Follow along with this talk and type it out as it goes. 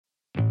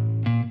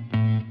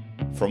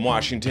From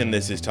Washington,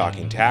 this is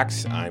Talking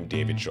Tax. I'm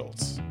David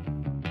Schultz.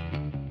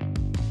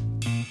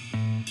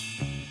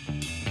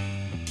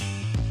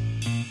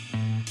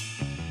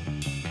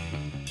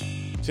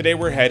 Today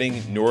we're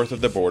heading north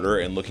of the border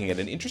and looking at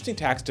an interesting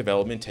tax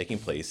development taking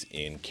place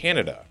in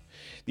Canada.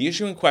 The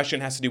issue in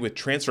question has to do with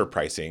transfer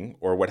pricing,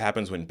 or what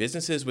happens when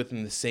businesses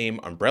within the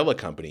same umbrella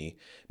company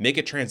make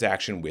a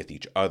transaction with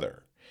each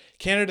other.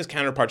 Canada's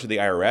counterpart to the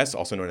IRS,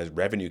 also known as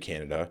Revenue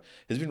Canada,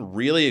 has been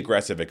really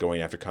aggressive at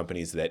going after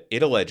companies that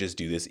it alleges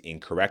do this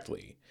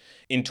incorrectly.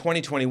 In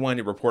 2021,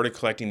 it reported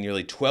collecting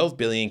nearly 12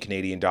 billion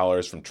Canadian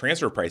dollars from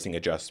transfer pricing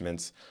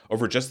adjustments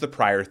over just the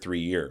prior 3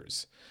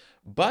 years.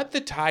 But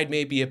the tide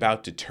may be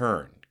about to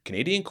turn.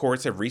 Canadian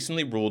courts have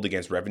recently ruled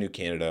against Revenue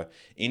Canada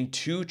in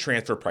 2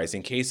 transfer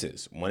pricing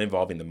cases, one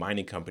involving the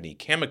mining company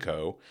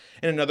Cameco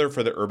and another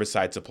for the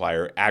herbicide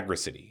supplier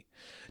Agricity.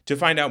 To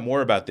find out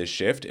more about this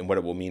shift and what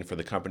it will mean for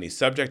the companies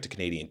subject to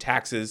Canadian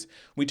taxes,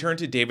 we turn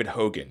to David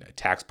Hogan, a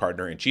tax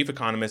partner and chief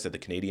economist at the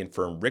Canadian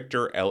firm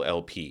Richter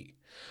LLP.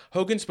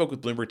 Hogan spoke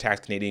with Bloomberg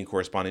Tax Canadian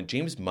correspondent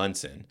James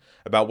Munson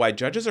about why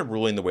judges are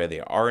ruling the way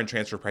they are in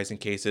transfer pricing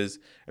cases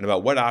and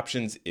about what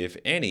options, if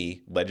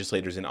any,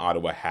 legislators in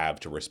Ottawa have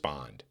to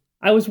respond.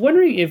 I was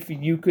wondering if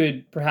you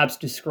could perhaps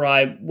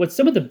describe what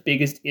some of the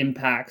biggest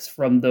impacts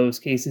from those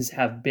cases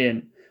have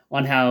been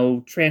on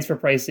how transfer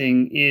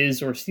pricing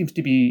is or seems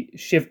to be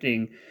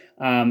shifting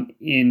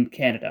in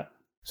Canada.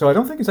 So I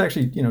don't think it's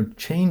actually,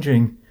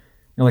 changing.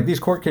 Like these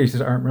court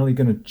cases aren't really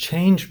going to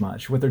change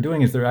much. What they're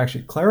doing is they're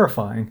actually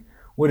clarifying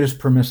what is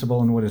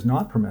permissible and what is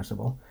not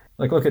permissible.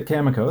 Like look at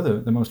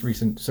Cameco, the most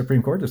recent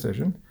Supreme Court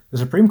decision. The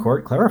Supreme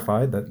Court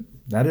clarified that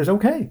that is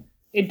okay.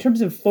 In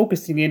terms of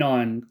focusing in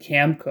on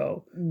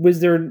Cameco, was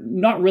there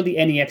not really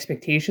any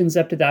expectations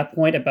up to that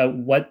point about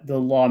what the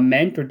law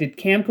meant, or did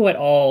Cameco at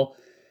all,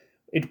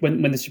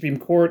 when the Supreme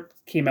Court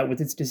came out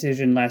with its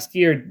decision last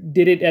year,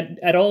 did it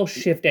at all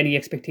shift any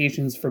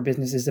expectations for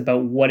businesses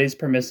about what is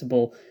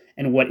permissible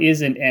and what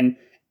isn't? And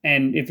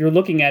if you're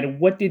looking at it,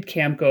 what did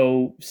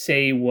Cameco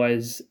say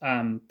was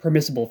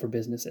permissible for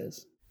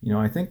businesses?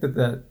 I think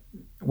that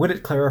what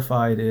it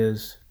clarified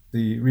is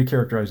the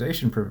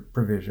recharacterization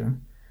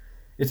provision.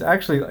 It's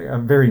actually a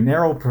very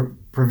narrow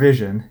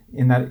provision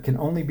in that it can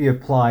only be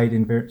applied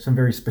in some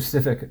very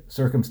specific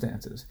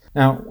circumstances.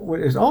 Now,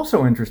 what is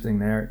also interesting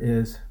there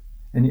is,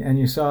 and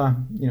you saw,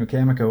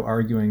 Cameco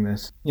arguing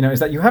this, is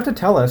that you have to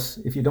tell us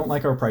if you don't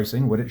like our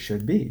pricing what it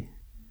should be,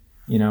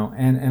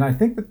 and I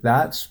think that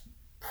that's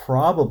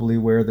probably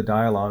where the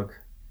dialogue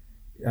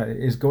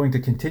is going to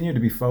continue to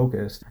be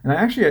focused. And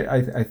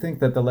I think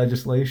that the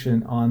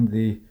legislation on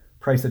the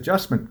price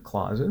adjustment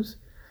clauses,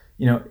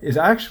 is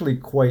actually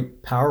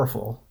quite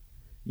powerful,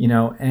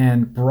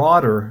 and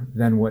broader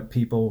than what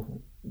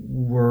people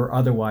were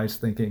otherwise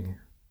thinking.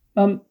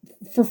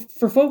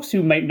 For folks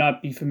who might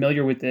not be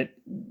familiar with it,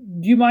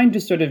 do you mind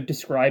just sort of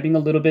describing a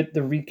little bit the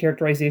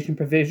recharacterization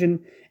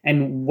provision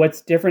and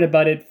what's different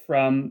about it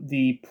from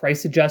the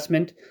price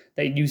adjustment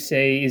that you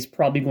say is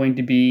probably going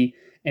to be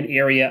an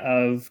area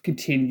of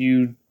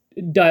continued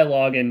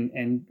dialogue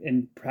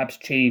and perhaps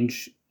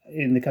change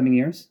in the coming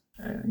years?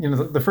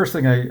 The first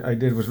thing I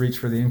did was reach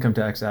for the Income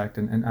Tax Act,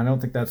 and I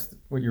don't think that's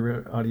what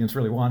your audience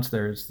really wants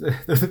there. Is the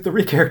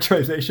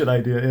recharacterization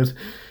idea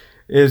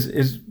is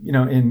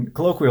in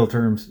colloquial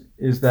terms,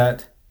 is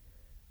that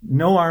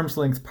no arm's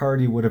length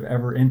party would have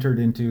ever entered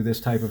into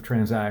this type of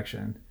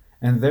transaction,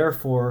 and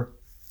therefore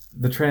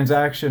the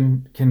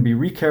transaction can be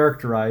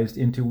recharacterized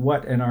into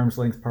what an arm's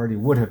length party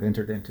would have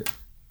entered into.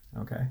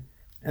 Okay.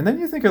 And then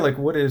you think of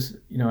what is,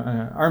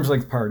 arm's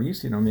length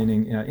parties,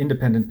 meaning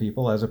independent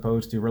people as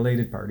opposed to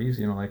related parties,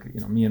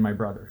 me and my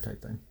brother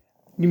type thing.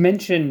 You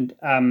mentioned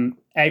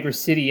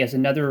Agricity as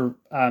another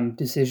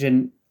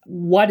decision.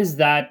 Why does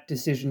that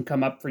decision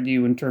come up for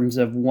you in terms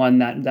of one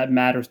that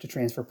matters to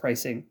transfer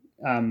pricing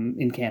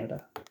in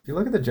Canada? If you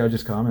look at the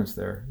judge's comments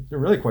there, they're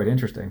really quite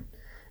interesting,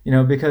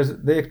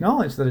 because they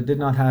acknowledge that it did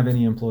not have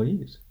any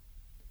employees.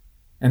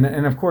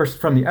 And of course,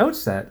 from the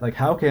outset,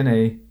 how can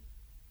a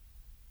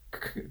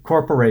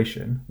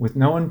corporation with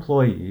no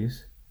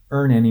employees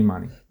earn any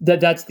money?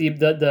 That's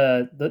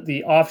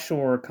the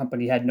offshore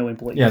company had no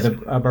employees.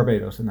 Yeah,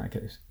 Barbados in that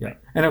case. Yeah,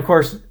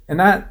 right. And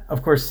that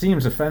of course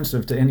seems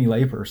offensive to any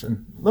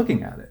layperson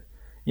looking at it.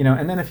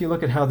 And then if you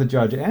look at how the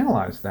judge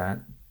analyzed that,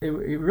 it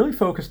really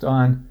focused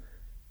on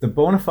the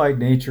bona fide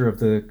nature of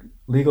the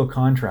legal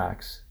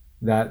contracts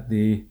that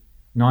the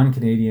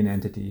non-Canadian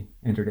entity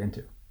entered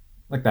into.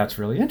 That's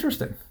really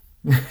interesting.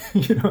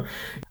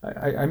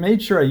 I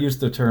made sure I used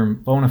the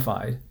term bona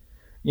fide,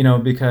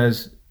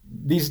 because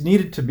these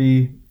needed to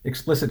be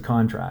explicit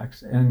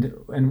contracts. And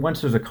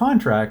once there's a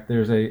contract,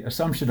 there's a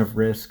assumption of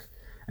risk,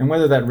 and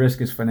whether that risk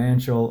is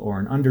financial or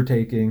an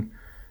undertaking,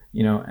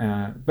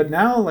 but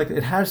now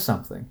it has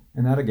something.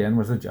 And that again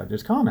was the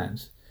judge's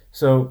comments.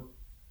 So,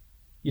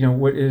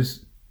 what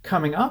is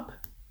coming up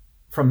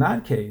from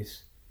that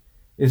case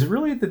is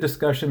really the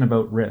discussion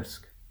about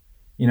risk,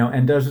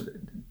 and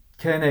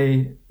can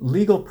a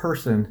legal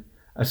person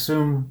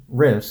assume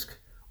risk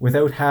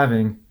without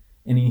having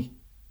any,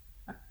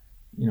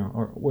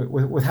 or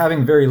with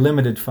having very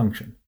limited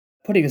function.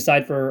 Putting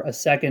aside for a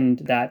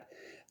second that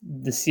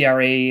the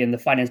CRA and the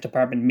finance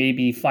department may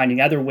be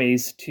finding other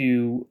ways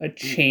to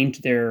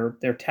change their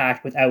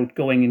tact without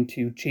going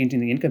into changing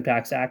the Income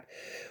Tax Act,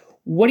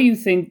 what do you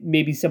think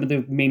maybe some of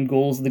the main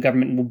goals of the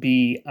government will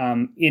be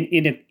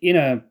in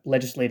a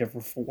legislative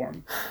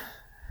reform?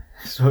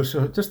 So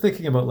just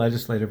thinking about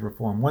legislative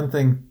reform, one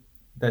thing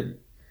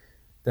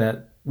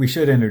that we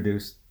should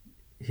introduce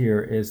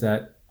here is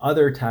that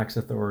other tax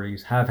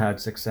authorities have had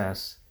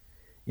success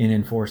in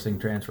enforcing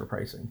transfer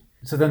pricing.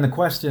 So then the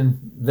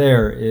question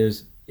there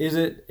is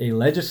it a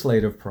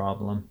legislative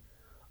problem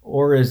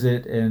or is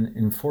it an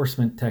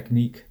enforcement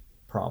technique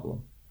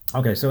problem?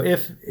 Okay, so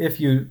if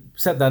you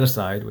set that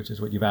aside, which is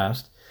what you've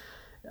asked,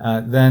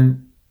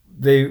 then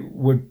they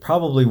would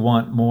probably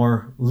want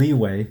more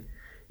leeway,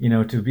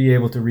 to be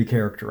able to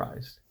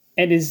recharacterize.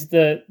 And is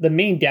the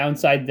main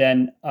downside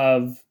then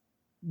of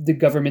the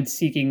government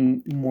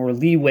seeking more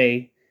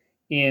leeway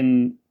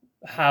in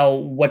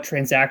what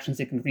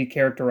transactions it can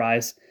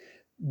recharacterize,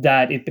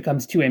 that it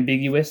becomes too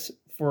ambiguous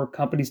for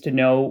companies to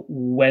know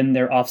when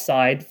they're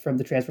offside from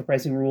the transfer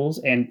pricing rules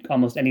and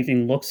almost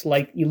anything looks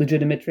like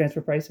illegitimate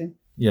transfer pricing?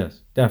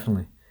 Yes,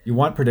 definitely. You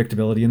want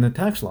predictability in the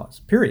tax laws,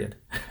 period.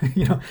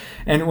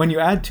 And when you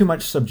add too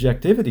much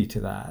subjectivity to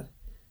that,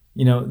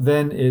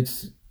 then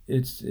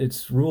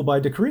it's rule by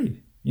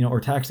decree, or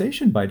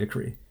taxation by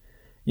decree,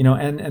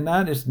 and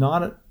that is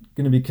not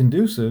going to be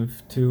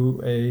conducive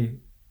to a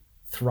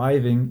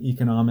thriving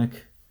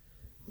economic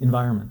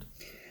environment.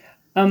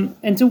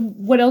 And so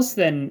what else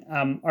then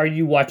are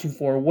you watching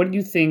for? What do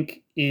you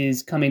think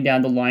is coming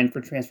down the line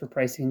for transfer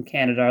pricing in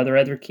Canada? Are there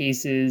other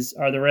cases?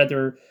 Are there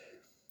other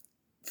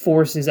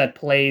forces at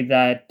play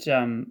that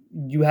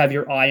you have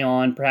your eye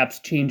on, perhaps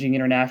changing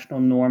international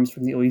norms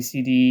from the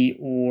OECD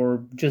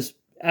or just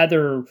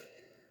other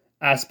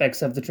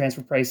aspects of the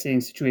transfer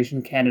pricing situation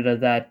in Canada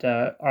that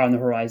are on the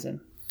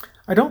horizon?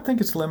 I don't think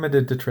it's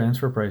limited to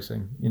transfer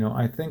pricing.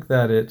 I think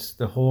that it's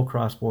the whole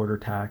cross-border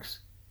tax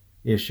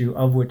issue,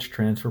 of which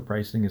transfer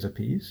pricing is a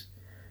piece.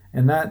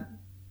 And that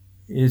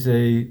is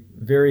a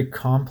very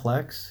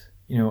complex,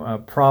 a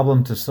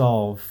problem to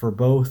solve for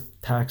both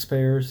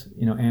taxpayers,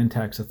 and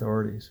tax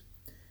authorities.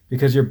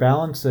 Because you're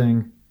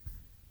balancing,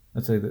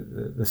 let's say,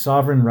 the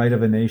sovereign right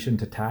of a nation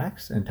to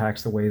tax and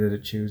tax the way that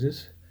it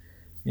chooses.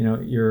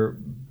 You're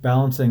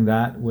balancing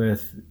that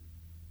with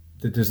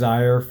the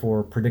desire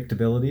for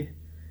predictability,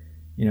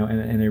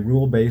 and a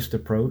rule-based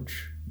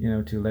approach,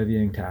 to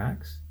levying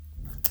tax.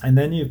 And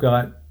then you've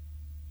got,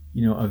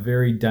 a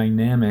very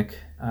dynamic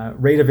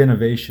rate of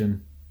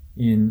innovation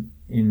in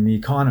the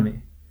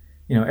economy.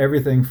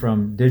 Everything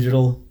from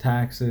digital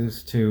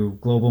taxes to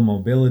global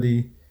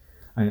mobility.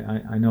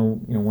 I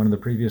know, one of the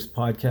previous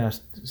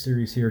podcast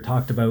series here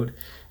talked about,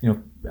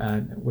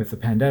 with the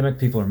pandemic,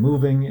 people are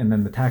moving and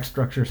then the tax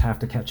structures have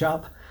to catch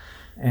up.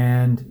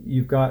 And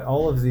you've got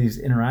all of these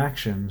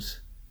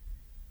interactions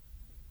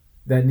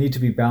that need to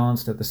be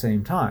balanced at the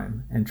same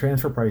time. And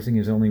transfer pricing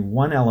is only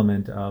one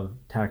element of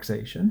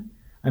taxation.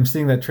 I'm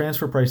seeing that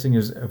transfer pricing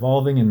is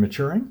evolving and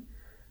maturing,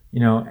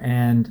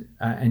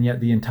 and yet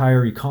the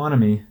entire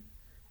economy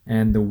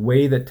and the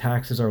way that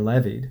taxes are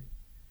levied,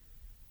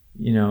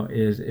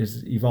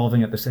 is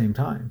evolving at the same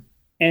time.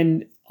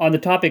 And on the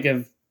topic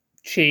of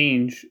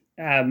change,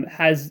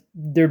 has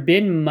there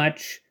been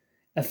much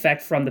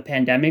effect from the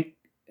pandemic,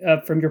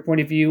 from your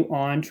point of view,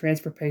 on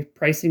transfer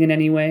pricing in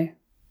any way?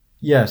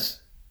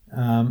 Yes,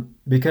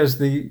 because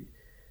the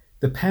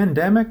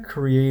pandemic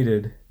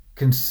created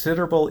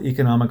considerable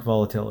economic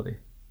volatility.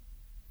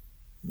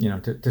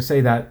 To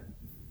say that,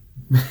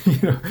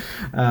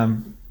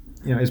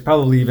 is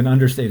probably even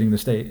understating the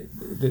state,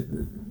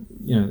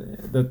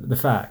 the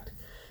fact.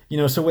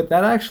 So what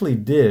that actually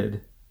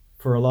did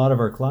for a lot of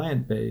our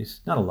client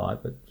base, not a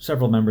lot, but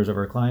several members of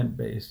our client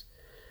base,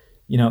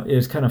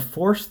 is kind of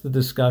force the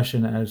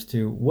discussion as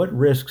to what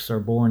risks are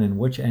borne in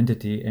which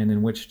entity and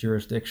in which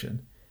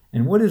jurisdiction,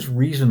 and what is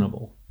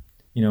reasonable,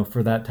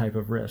 for that type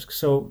of risk.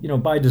 So,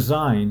 by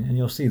design, and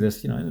you'll see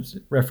this, it's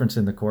referenced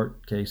in the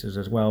court cases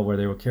as well, where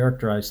they will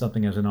characterize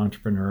something as an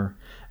entrepreneur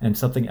and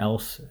something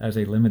else as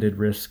a limited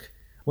risk.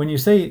 When you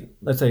say,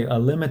 let's say, a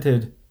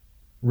limited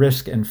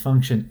risk and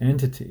function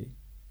entity,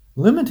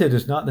 limited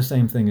is not the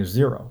same thing as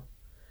zero.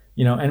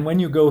 And when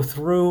you go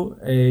through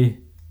a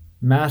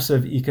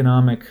massive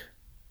economic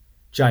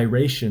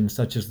gyration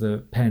such as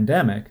the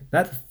pandemic,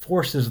 that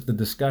forces the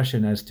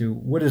discussion as to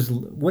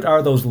what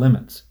are those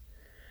limits.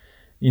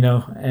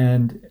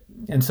 And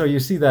so you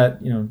see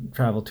that,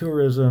 travel,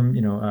 tourism,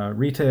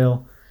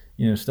 retail,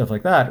 stuff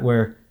like that,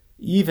 where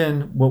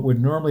even what would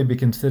normally be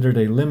considered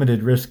a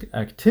limited risk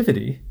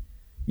activity,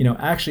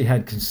 actually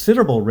had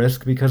considerable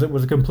risk because it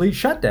was a complete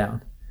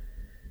shutdown.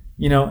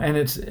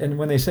 And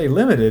when they say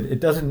limited, it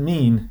doesn't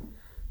mean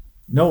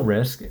no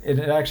risk. It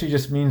actually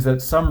just means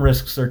that some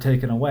risks are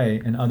taken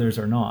away and others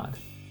are not.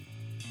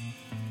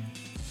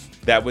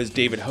 That was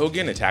David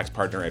Hogan, a tax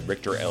partner at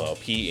Richter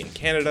LLP in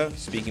Canada,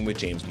 speaking with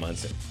James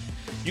Munson.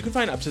 You can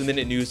find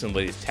up-to-the-minute news and the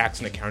latest tax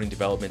and accounting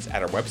developments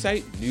at our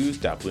website,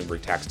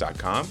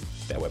 news.bloombergtax.com.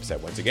 That website,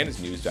 once again,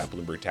 is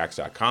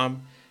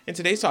news.bloombergtax.com. And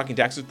today's Talking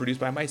Tax is produced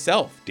by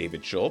myself,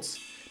 David Schultz.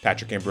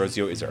 Patrick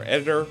Ambrosio is our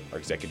editor. Our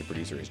executive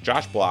producer is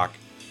Josh Block.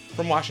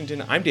 From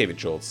Washington, I'm David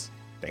Schultz.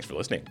 Thanks for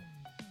listening.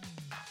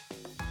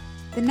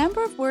 The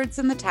number of words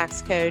in the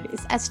tax code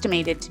is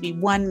estimated to be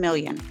 1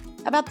 million,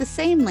 about the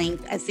same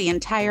length as the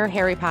entire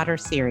Harry Potter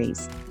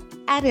series.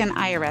 Add in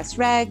IRS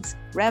regs,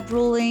 rev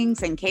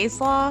rulings, and case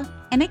law,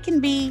 and it can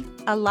be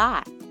a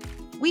lot.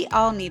 We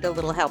all need a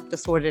little help to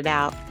sort it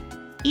out.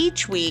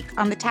 Each week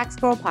on the Tax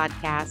Girl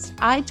podcast,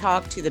 I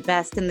talk to the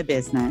best in the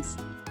business.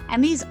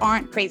 And these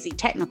aren't crazy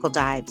technical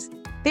dives.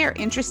 They're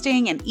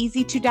interesting and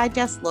easy to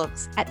digest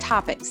looks at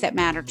topics that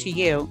matter to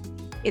you.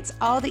 It's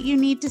all that you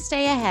need to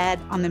stay ahead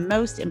on the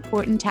most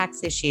important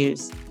tax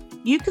issues.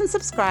 You can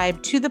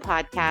subscribe to the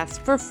podcast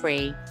for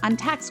free on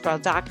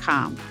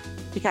taxgirl.com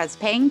because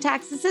paying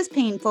taxes is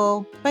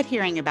painful, but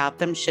hearing about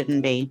them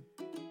shouldn't be.